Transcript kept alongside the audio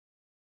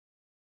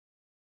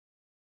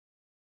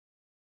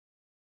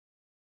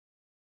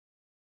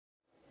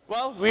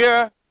Well, we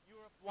are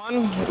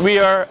europeone. We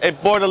are a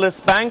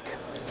borderless bank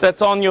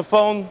that's on your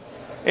phone,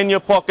 in your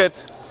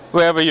pocket,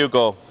 wherever you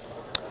go.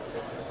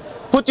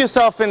 Put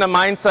yourself in the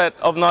mindset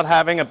of not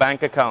having a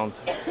bank account.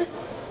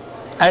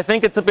 I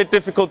think it's a bit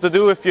difficult to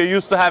do if you're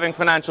used to having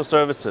financial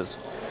services.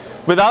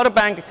 Without a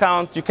bank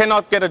account, you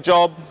cannot get a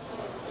job.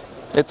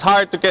 It's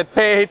hard to get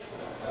paid.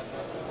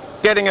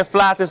 Getting a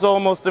flat is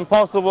almost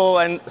impossible,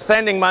 and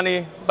sending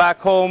money back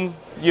home,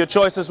 your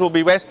choices will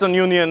be Western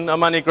Union or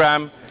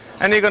MoneyGram,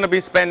 and you're going to be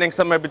spending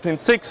somewhere between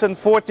 6 and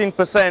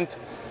 14%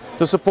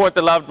 to support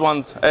the loved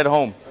ones at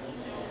home.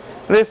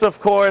 This, of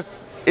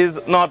course,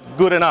 is not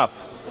good enough.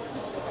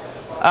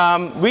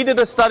 We did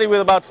a study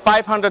with about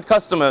 500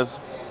 customers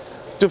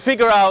to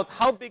figure out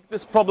how big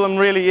this problem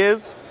really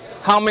is,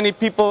 how many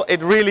people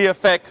it really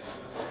affects,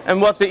 and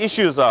what the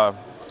issues are.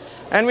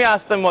 And we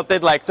asked them what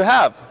they'd like to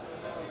have.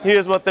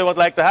 Here's what they would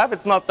like to have.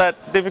 It's not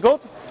that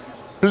difficult.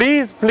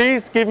 Please,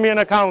 please give me an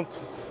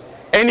account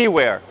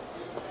anywhere.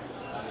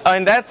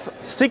 And that's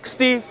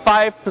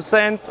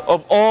 65%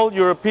 of all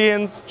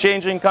Europeans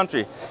changing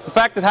country. In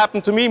fact, it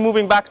happened to me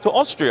moving back to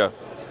Austria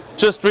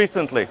just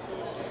recently.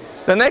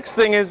 The next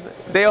thing is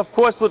they, of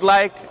course, would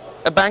like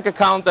a bank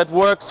account that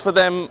works for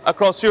them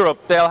across Europe.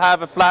 They'll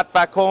have a flat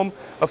back home,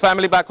 a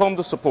family back home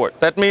to support.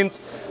 That means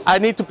I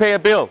need to pay a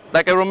bill,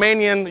 like a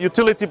Romanian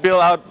utility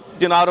bill out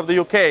of the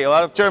UK or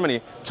out of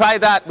Germany. Try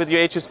that with your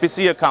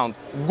HSBC account.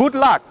 Good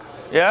luck,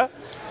 yeah?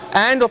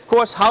 And of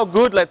course, how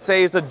good, let's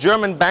say, is a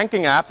German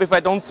banking app if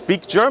I don't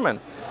speak German?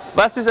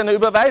 Was ist eine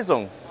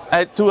Überweisung?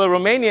 To a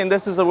Romanian,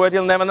 this is a word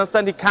he'll never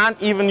understand. He can't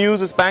even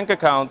use his bank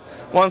account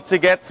once he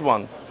gets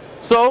one.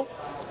 So,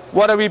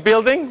 what are we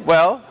building?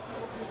 Well,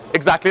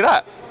 exactly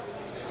that.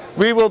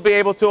 We will be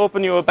able to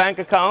open you a bank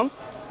account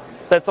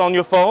that's on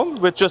your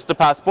phone with just a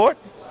passport.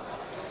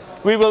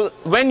 We will,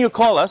 when you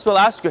call us, we'll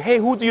ask you, hey,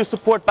 who do you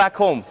support back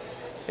home?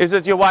 Is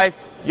it your wife,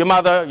 your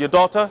mother, your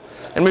daughter?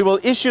 And we will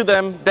issue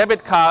them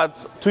debit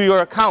cards to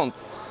your account.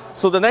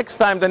 So the next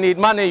time they need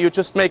money, you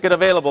just make it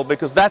available,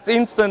 because that's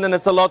instant and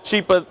it's a lot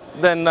cheaper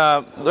than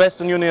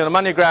Western Union or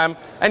MoneyGram,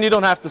 and you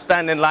don't have to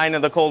stand in line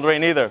in the cold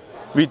rain either.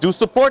 We do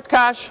support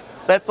cash,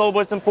 that's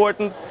always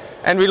important,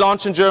 and we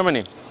launch in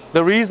Germany.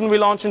 The reason we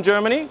launch in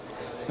Germany,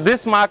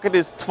 this market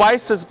is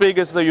twice as big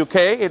as the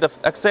UK. It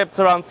accepts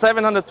around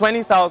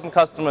 720,000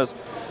 customers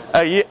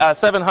a year,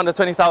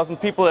 720,000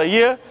 people a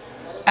year.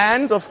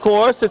 And of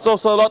course, it's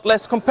also a lot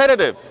less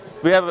competitive.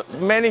 We have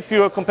many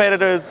fewer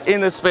competitors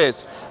in this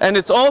space. And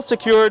it's all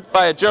secured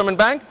by a German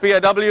bank,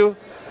 BIW,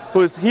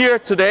 who is here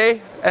today,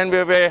 and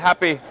we're very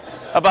happy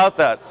about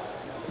that.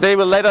 They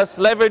will let us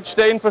leverage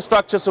the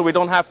infrastructure so we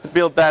don't have to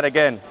build that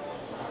again.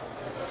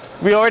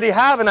 We already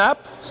have an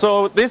app,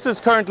 so this is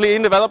currently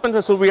in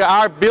development, so we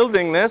are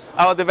building this.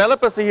 Our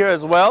developers are here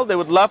as well. They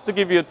would love to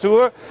give you a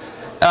tour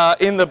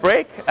in the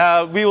break.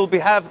 We will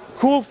have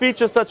cool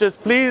features such as,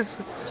 please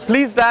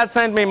dad,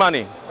 send me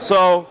money.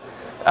 So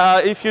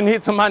if you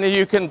need some money,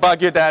 you can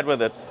bug your dad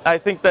with it. I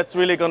think that's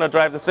really going to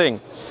drive the thing.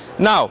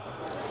 Now,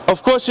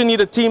 of course, you need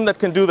a team that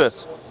can do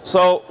this.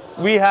 So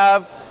we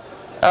have,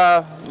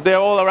 they're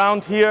all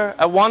around here,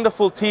 a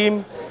wonderful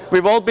team.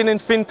 We've all been in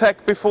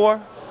FinTech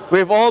before.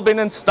 We've all been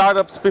in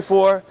startups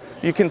before.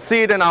 You can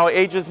see it in our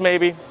ages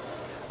maybe.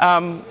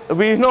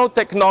 We know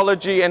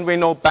technology and we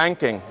know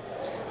banking.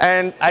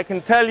 And I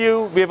can tell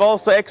you, we've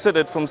also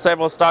exited from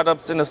several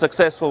startups in a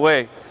successful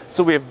way.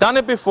 So we've done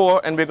it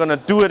before and we're going to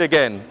do it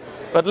again.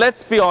 But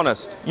let's be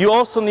honest, you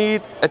also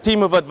need a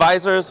team of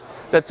advisors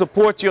that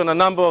support you on a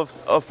number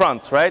of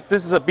fronts, right?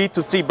 This is a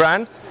B2C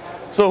brand.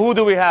 So who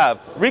do we have?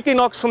 Ricky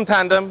Knox from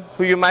Tandem,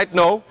 who you might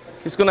know.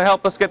 He's going to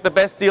help us get the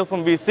best deal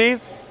from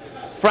VCs.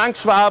 Frank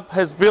Schwab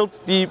has built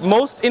the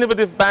most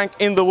innovative bank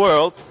in the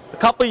world, a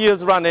couple of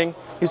years running.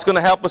 He's going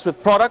to help us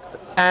with product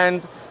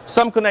and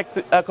some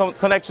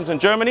connections in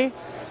Germany.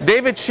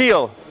 David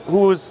Scheel,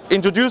 who has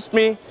introduced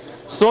me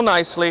so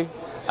nicely,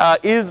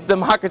 is the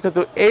marketer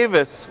to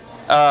Avis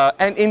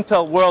and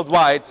Intel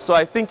worldwide, so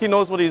I think he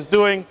knows what he's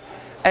doing.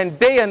 And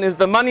Dejan is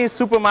the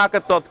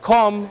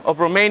moneysupermarket.com of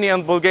Romania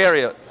and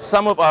Bulgaria,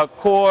 some of our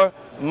core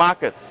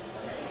markets.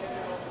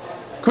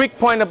 Quick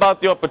point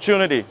about the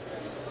opportunity.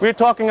 We're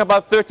talking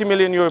about 30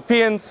 million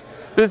Europeans.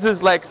 This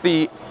is like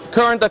the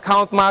current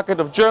account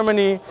market of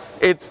Germany.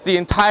 It's the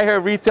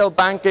entire retail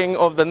banking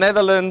of the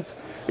Netherlands.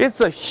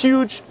 It's a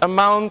huge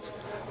amount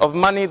of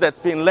money that's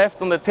been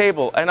left on the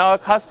table. And our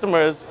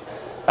customers,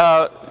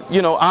 are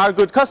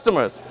good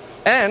customers.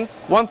 And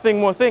one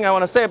more thing I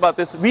want to say about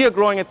this, we are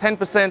growing at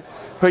 10%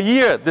 per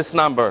year, this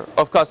number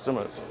of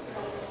customers.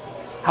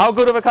 How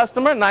good of a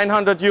customer?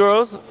 900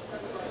 euros.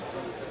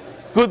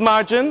 Good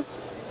margins.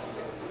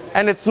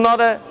 And it's not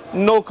a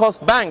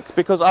no-cost bank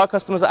because our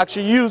customers are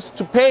actually used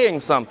to paying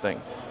something.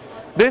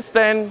 This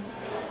then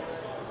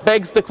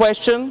begs the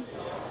question,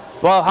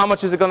 well, how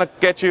much is it going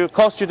to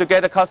cost you to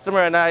get a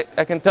customer? And I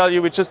can tell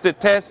you, we just did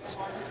tests.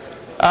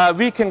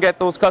 we can get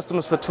those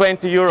customers for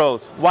 20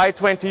 euros. Why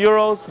 20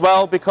 euros?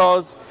 Well,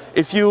 because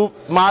if you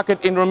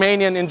market in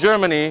Romania and in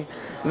Germany,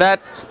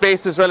 that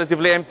space is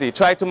relatively empty.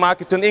 Try to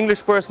market to an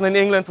English person in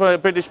England for a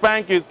British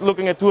bank, you're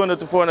looking at 200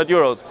 to 400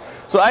 euros.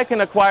 So I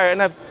can acquire,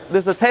 and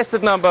there's a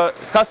tested number,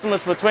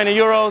 customers for 20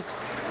 euros,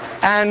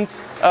 and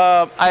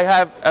I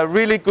have a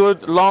really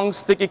good, long,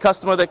 sticky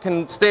customer that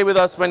can stay with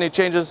us when he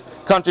changes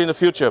country in the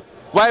future.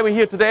 Why are we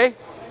here today?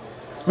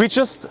 We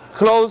just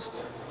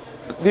closed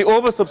the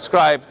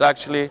oversubscribed,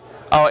 actually,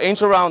 our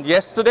angel round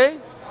yesterday,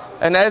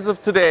 and as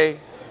of today,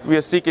 we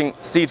are seeking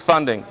seed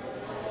funding.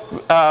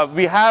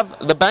 We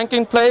have the bank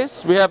in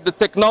place, we have the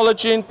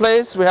technology in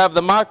place, we have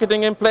the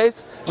marketing in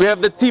place, we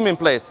have the team in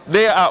place.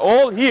 They are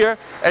all here,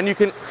 and you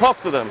can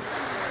talk to them.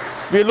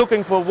 We're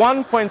looking for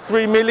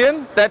 1.3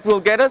 million. That will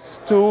get us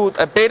to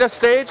a beta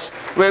stage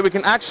where we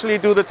can actually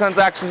do the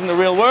transactions in the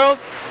real world,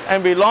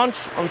 and we launch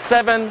on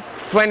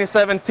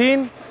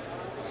 7/2017.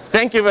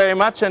 Thank you very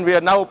much, and we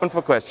are now open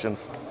for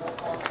questions.